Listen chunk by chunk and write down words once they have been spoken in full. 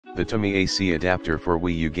The Tomee AC adapter for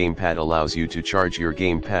Wii U GamePad allows you to charge your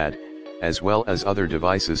GamePad, as well as other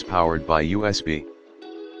devices powered by USB.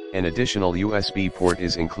 An additional USB port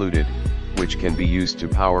is included, which can be used to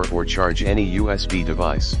power or charge any USB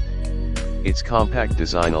device. Its compact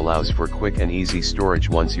design allows for quick and easy storage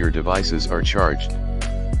once your devices are charged.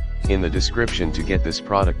 In the description to get this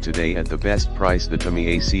product today at the best price, the Tomee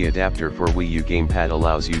AC adapter for Wii U GamePad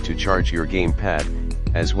allows you to charge your GamePad,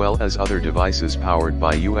 as well as other devices powered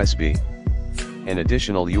by USB. An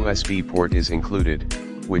additional USB port is included,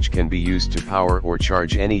 which can be used to power or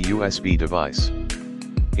charge any USB device.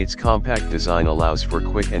 Its compact design allows for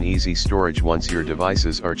quick and easy storage once your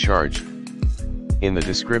devices are charged. In the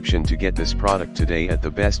description to get this product today at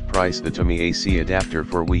the best price, the Tomee AC adapter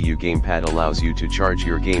for Wii U GamePad allows you to charge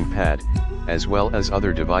your GamePad, as well as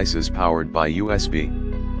other devices powered by USB.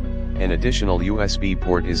 An additional USB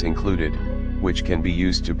port is included, which can be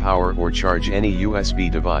used to power or charge any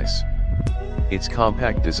USB device. Its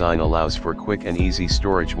compact design allows for quick and easy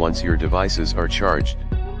storage once your devices are charged.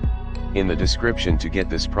 In the description to get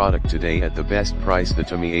this product today at the best price, the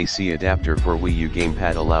Tomee AC adapter for Wii U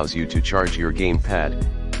GamePad allows you to charge your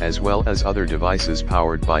GamePad, as well as other devices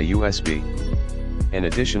powered by USB. An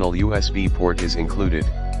additional USB port is included,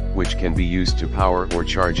 which can be used to power or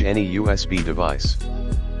charge any USB device.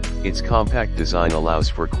 Its compact design allows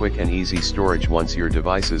for quick and easy storage once your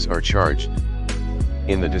devices are charged.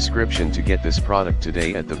 In the description to get this product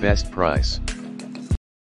today at the best price.